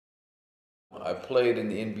I played in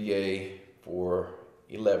the NBA for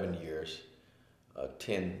 11 years,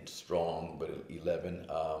 10 strong, but 11.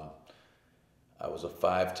 I was a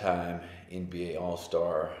five-time NBA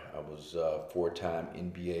All-Star. I was a four-time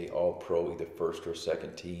NBA All-Pro, either first or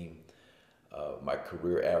second team. My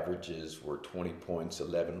career averages were 20 points,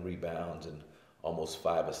 11 rebounds, and almost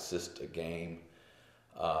 5 assists a game.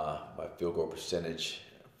 My field goal percentage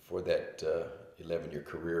for that 11-year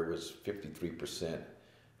career was 53%.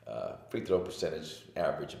 Free throw percentage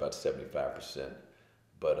average about 75%.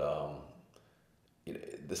 But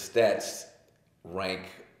the stats rank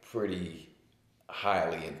pretty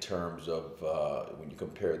highly in terms of when you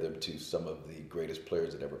compare them to some of the greatest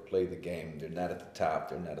players that ever played the game. They're not at the top,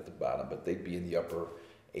 they're not at the bottom, but they'd be in the upper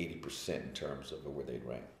 80% in terms of where they'd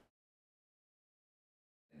rank.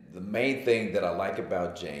 The main thing that I like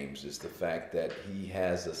about James is the fact that he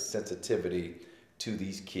has a sensitivity to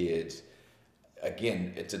these kids.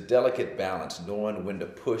 Again, it's a delicate balance, knowing when to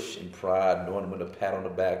push and prod, knowing when to pat on the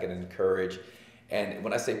back and encourage. And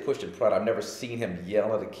when I say push and prod, I've never seen him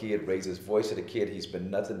yell at a kid, raise his voice at a kid. He's been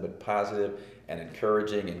nothing but positive and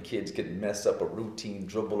encouraging, and kids can mess up a routine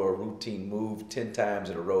dribble or a routine move 10 times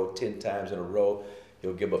in a row, 10 times in a row.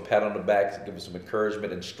 He'll give them a pat on the back, give them some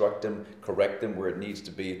encouragement, instruct them, correct them where it needs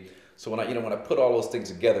to be. So when I put all those things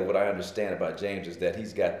together, what I understand about James is that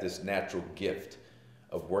he's got this natural gift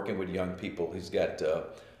of working with young people. He's got,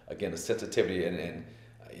 again, a sensitivity, and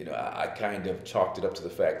I kind of chalked it up to the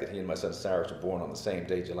fact that he and my son Cyrus were born on the same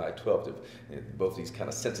day, July 12th. Both these kind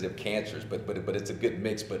of sensitive cancers, but it's a good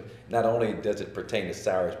mix. But not only does it pertain to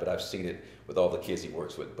Cyrus, but I've seen it with all the kids he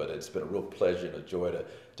works with. But it's been a real pleasure and a joy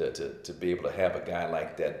to be able to have a guy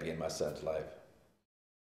like that be in my son's life.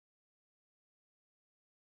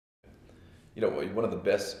 One of the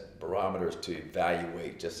best barometers to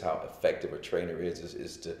evaluate just how effective a trainer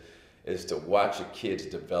is to watch a kid's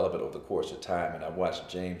development over the course of time. And I watched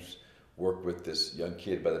James work with this young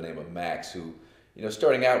kid by the name of Max, who,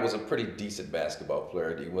 starting out was a pretty decent basketball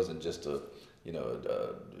player. He wasn't just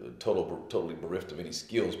totally bereft of any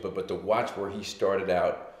skills, but to watch where he started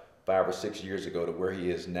out 5 or 6 years ago to where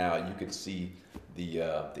he is now, you can see the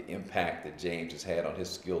impact that James has had on his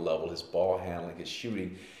skill level, his ball handling, his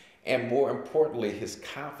shooting, and more importantly, his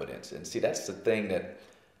confidence. And see, that's the thing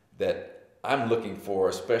that I'm looking for,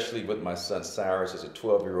 especially with my son Cyrus as a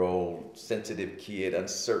 12-year-old, sensitive kid,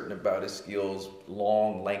 uncertain about his skills,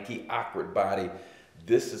 long, lanky, awkward body.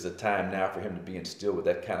 This is a time now for him to be instilled with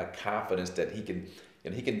that kind of confidence that he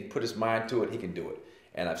can put his mind to it, he can do it.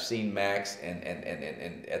 And I've seen Max and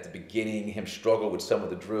at the beginning him struggle with some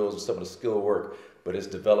of the drills and some of the skill work, but his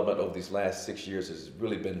development over these last 6 years has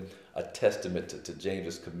really been a testament to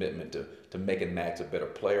James's commitment to making Max a better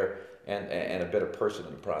player and a better person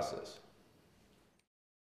in the process.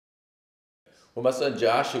 Well, my son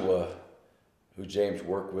Joshua, who James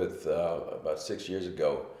worked with about 6 years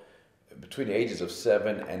ago, between the ages of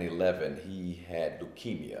 7 and 11, he had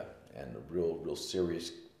leukemia, and a real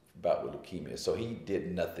serious bout with leukemia. So he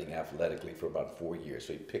did nothing athletically for about 4 years.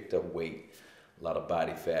 So he picked up weight, a lot of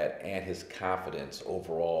body fat, and his confidence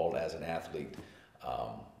overall as an athlete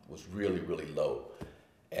was really low.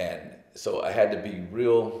 And so I had to be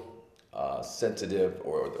real sensitive,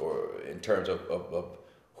 or in terms of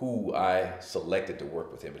who I selected to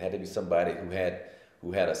work with him. It had to be somebody who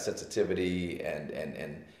had a sensitivity and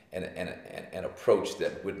an approach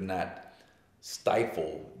that would not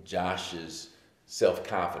stifle Josh's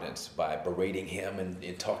self-confidence by berating him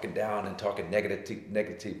and talking down and talking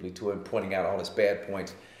negatively to him, pointing out all his bad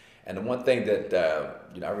points. And the one thing that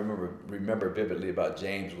I remember vividly about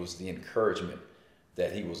James was the encouragement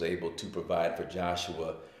that he was able to provide for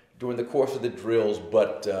Joshua during the course of the drills.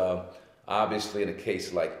 But obviously, in a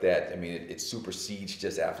case like that, it supersedes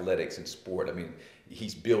just athletics and sport.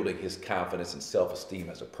 He's building his confidence and self-esteem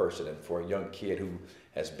as a person. And for a young kid who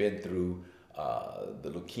has been through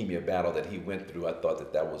the leukemia battle that he went through, I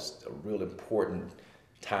thought that was a real important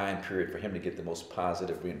time period for him to get the most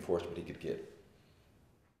positive reinforcement he could get.